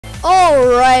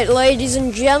Alright, ladies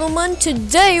and gentlemen,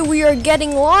 today we are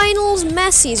getting Lionel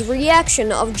Messi's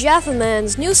reaction of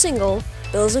JaffaMan's new single,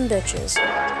 Bills and Bitches.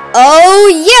 Oh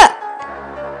yeah!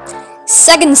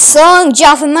 Second song,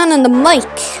 JaffaMan on the mic.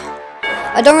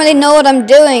 I don't really know what I'm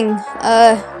doing,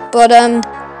 but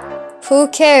who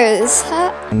cares?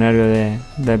 Huh? Nervio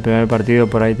del primer partido,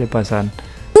 por ahí te pasan.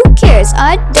 Who cares?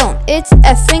 I don't. It's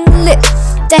effing lit.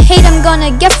 The hate I'm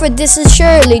gonna get for this is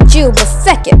surely due, but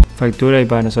feck it. Factura y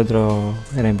para nosotros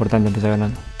era importante empezar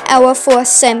ganando. Hour 4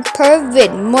 cent per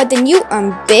vid, more than you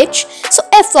earn, bitch. So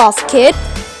F off, kid.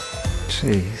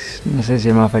 Sí, no sé si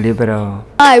es más feliz, pero...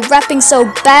 My rapping so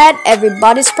bad,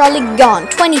 everybody's probably gone.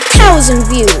 20,000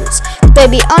 views.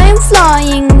 Baby, I am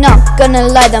flying, not gonna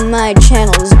lie that my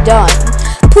channel is done.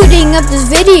 Putting up this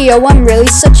video, I'm really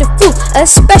such a fool,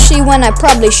 especially when I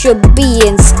probably should be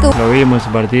in school. Lo vimos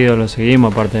el partido, lo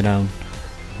seguimos, aparte era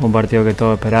un partido que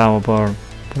todos esperábamos por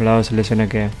las dos selecciones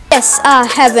que... Yes, I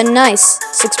have a nice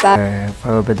six-pack.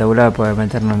 Fue algo espectacular poder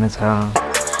meternos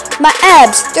My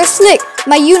abs, they're slick,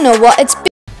 my you-know-what, it's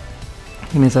big.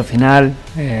 en esa final.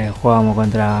 Jugábamos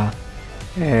contra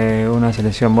una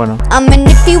selección, bueno. I'm a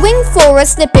nippy wing for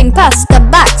slipping past the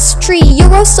backs. 3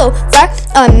 euros so far,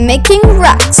 I'm making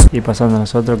racks. Y pasando a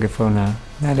nosotros, que fue una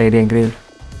alegría increíble.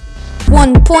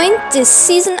 1 point this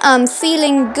season, I'm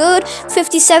feeling good.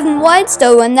 57 wides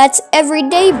though, and that's every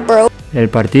day, bro. El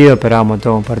partido, esperábamos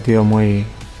todo un partido muy...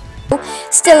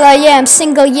 Still I am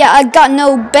single, yeah, I got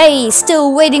no bae.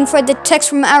 Still waiting for the text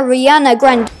from Ariana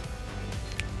Grande.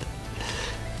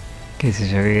 qué sé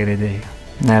yo, qué querés te diga.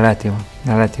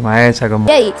 Una lástima esa como...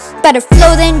 Hey, better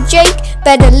flow than Jake,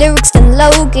 better lyrics than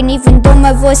Logan. Even though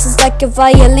my voice is like a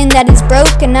violin that is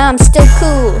broken, I'm still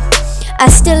cool. I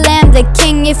still am the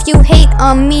king. If you hate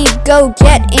on me, go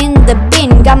get in the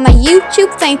bin. Got my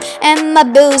YouTube fame and my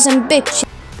bills and bitches.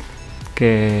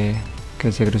 que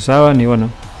se cruzaban y bueno...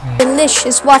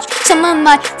 Delicious, watch some of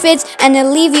my vids and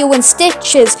it'll leave you in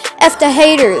stitches. F the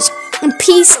haters and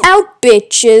peace out,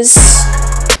 bitches.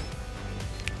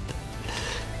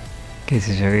 qué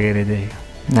sé yo, qué querés te diga.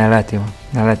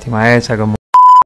 Una lástima esa como...